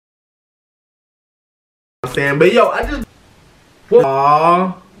I'm saying? But yo, I just...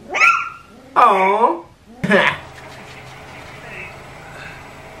 Aww. Aww.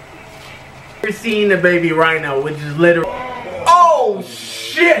 You're seeing the baby Rhino, which is literally... Oh,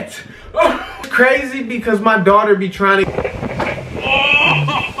 shit! Crazy because my daughter be trying to...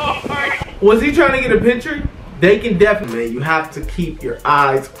 Was he trying to get a picture? They can definitely, man, you have to keep your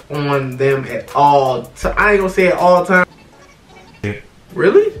eyes on them at all times. I ain't gonna say at all times.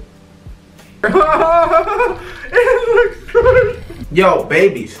 Really? It looks good. Yo,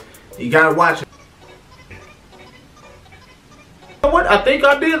 babies, you gotta watch it. You know what? I think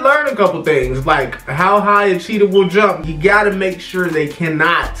I did learn a couple things, like how high a cheetah will jump. You gotta make sure they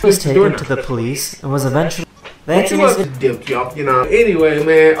cannot. He was taken to the police and was eventually... That's a dip jump, you know. Anyway,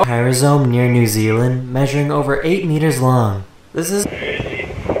 man. Pyrosome near New Zealand, measuring over 8 meters long. This is...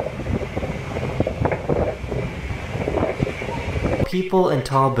 People in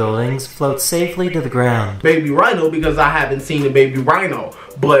tall buildings float safely to the ground. Baby Rhino, because I haven't seen a baby Rhino.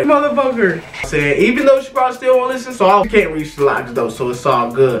 But motherfucker said, even though she probably still won't listen, so I can't reach the lodge though, so it's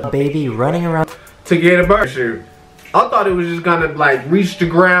all good. A baby running around to get a bird shoot. I thought it was just gonna like reach the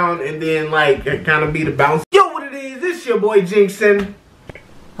ground and then like kind of be the bounce. Yo, what it is? This your boy Jinxon.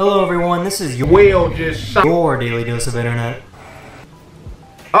 Hello everyone, this is your whale just shot your daily dose of internet.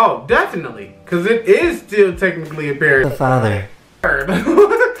 Oh, definitely, cause it is still technically a bird. The father.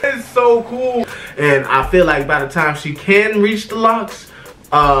 It's so cool, and I feel like by the time she can reach the locks,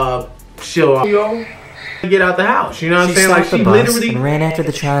 she'll get out the house. You know what I'm saying? Like she literally and ran after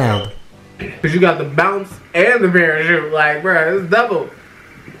the child. Cause you got the bounce and the parachute, like, bro, it's double.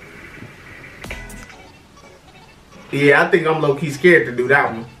 Yeah, I think I'm low-key scared to do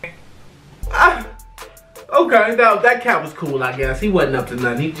that one. Okay, that cat was cool, I guess. He wasn't up to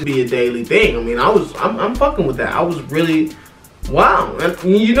nothing. He could be a daily thing. I mean, I'm fucking with that. I was really, wow. And,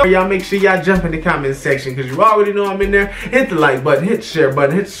 you know, y'all make sure y'all jump in the comment section because you already know I'm in there. Hit the like button, hit the share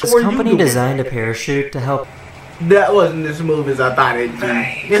button, hit the This company designed a parachute to help. That wasn't as smooth as I thought it'd be.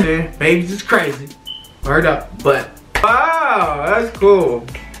 Yeah, baby's just crazy. Word up, but wow, that's cool.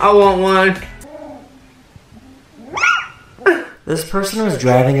 I want one. This person was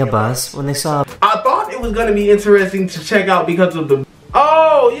driving a bus when they saw. I thought it was gonna be interesting to check out because of the.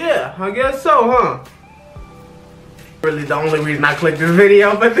 Oh yeah, I guess so, huh? Really, the only reason I clicked this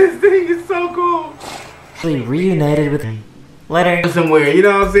video, but this thing is so cool. They reunited with him. Later. Somewhere, you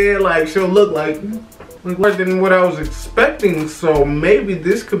know what I'm saying? Like she'll look like worse than what I was expecting, so maybe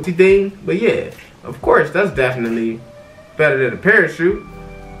this could be thing. But yeah, of course, that's definitely better than a parachute.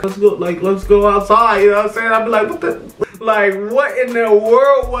 Let's go outside, you know what I'm saying? I'd be like, what in the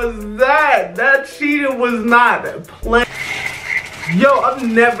world was that? That cheetah was not playing. Yo, I've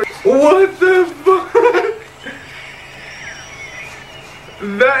never, what the fuck?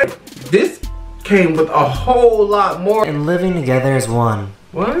 This came with a whole lot more. And living together as one.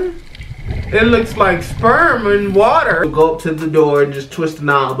 What? It looks like sperm and water. Go up to the door and just twist the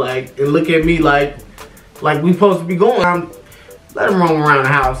knob and look at me like we supposed to be going. Let him roam around the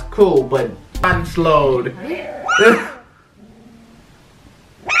house, cool, but not slowed.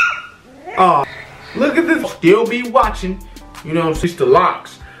 Oh, look at this. Still be watching, you know, she's the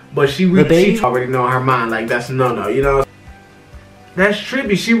locks, but she already know in her mind like that's a no-no, you know. That's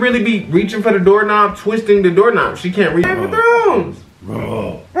trippy. She really be reaching for the doorknob, twisting the doorknob. She can't reach the rooms.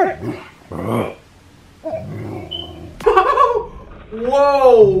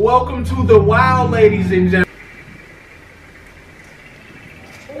 Whoa, welcome to the wild, ladies and gentlemen.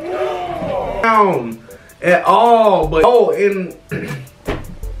 At all, but and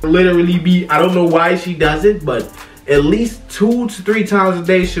literally be, I don't know why she does it, but at least 2 to 3 times a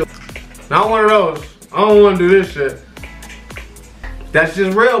day she'll, not one of those, I don't want to do this shit. That's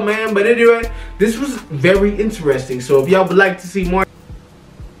just real, man. But anyway, this was very interesting, so if y'all would like to see more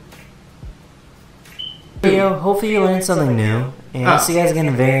video, hopefully you learned something new, and I'll see you guys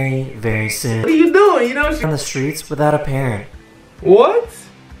again very, very soon. What are you doing? You know, on the streets without a parent. What?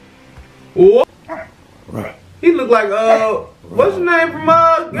 What? He looked like what's his name from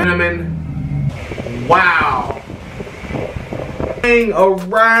wow. Hang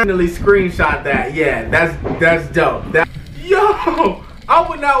around, really screenshot that. Yeah, that's dope. Yo, I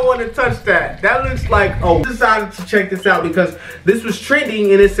would not want to touch that. That looks like, oh, I decided to check this out because this was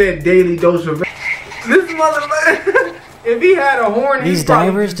trending and it said daily dose of this motherfucker. If he had a horn, these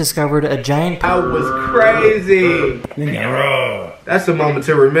divers discovered a giant. That was crazy. That's a moment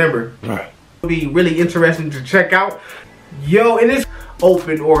to remember. It'll be really interesting to check out. Yo, and it's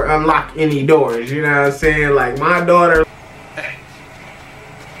open or unlock any doors. You know what I'm saying? Like my daughter.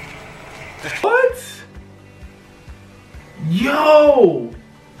 What? Yo,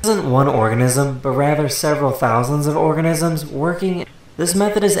 isn't one organism, but rather several thousands of organisms working. This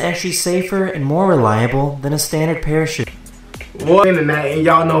method is actually safer and more reliable than a standard parachute. Well, internet, and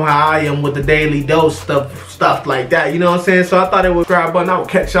y'all know how I am with the daily dose stuff like that, you know what I'm saying? So I thought it would subscribe button. I will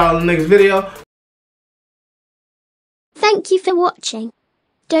catch y'all in the next video. Thank you for watching.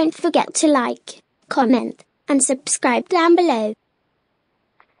 Don't forget to like, comment, and subscribe down below.